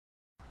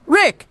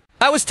trick.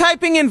 I was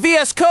typing in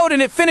VS Code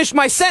and it finished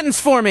my sentence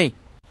for me.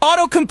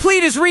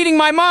 Autocomplete is reading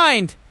my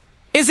mind.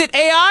 Is it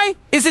AI?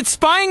 Is it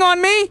spying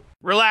on me?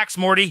 Relax,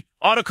 Morty.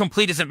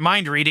 Autocomplete isn't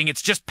mind reading,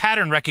 it's just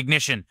pattern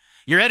recognition.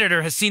 Your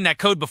editor has seen that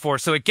code before,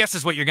 so it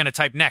guesses what you're gonna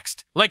type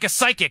next. Like a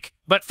psychic,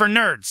 but for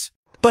nerds.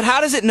 But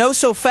how does it know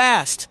so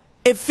fast?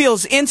 It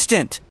feels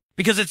instant.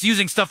 Because it's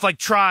using stuff like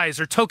tries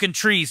or token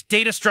trees,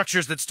 data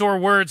structures that store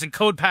words and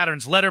code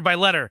patterns letter by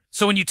letter.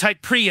 So when you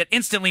type pre, it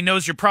instantly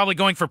knows you're probably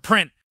going for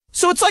print.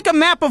 So it's like a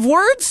map of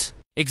words?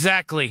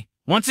 Exactly.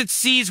 Once it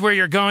sees where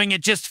you're going,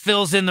 it just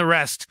fills in the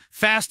rest.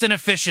 Fast and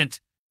efficient.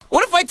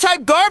 What if I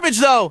type garbage,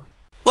 though?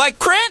 Like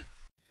print?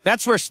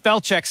 That's where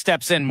Spellcheck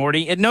steps in,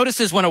 Morty. It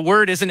notices when a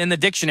word isn't in the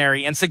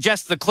dictionary and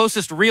suggests the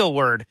closest real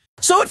word.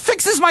 So it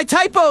fixes my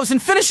typos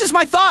and finishes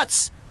my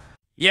thoughts.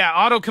 Yeah,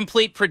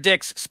 Autocomplete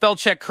predicts,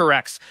 Spellcheck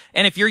corrects.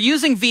 And if you're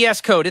using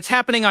VS Code, it's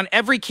happening on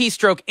every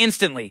keystroke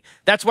instantly.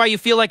 That's why you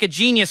feel like a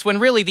genius when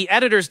really the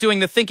editor's doing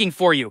the thinking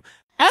for you.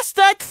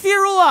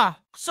 Firula.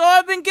 So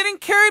I've been getting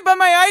carried by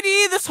my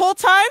IDE this whole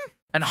time?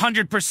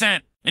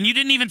 100%. And you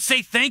didn't even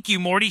say thank you,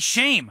 Morty.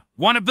 Shame.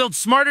 Want to build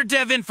smarter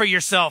dev infra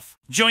yourself?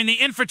 Join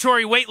the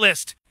Infratory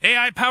waitlist.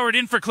 AI-powered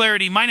infra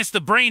clarity minus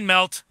the brain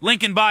melt.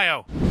 Link in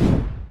bio.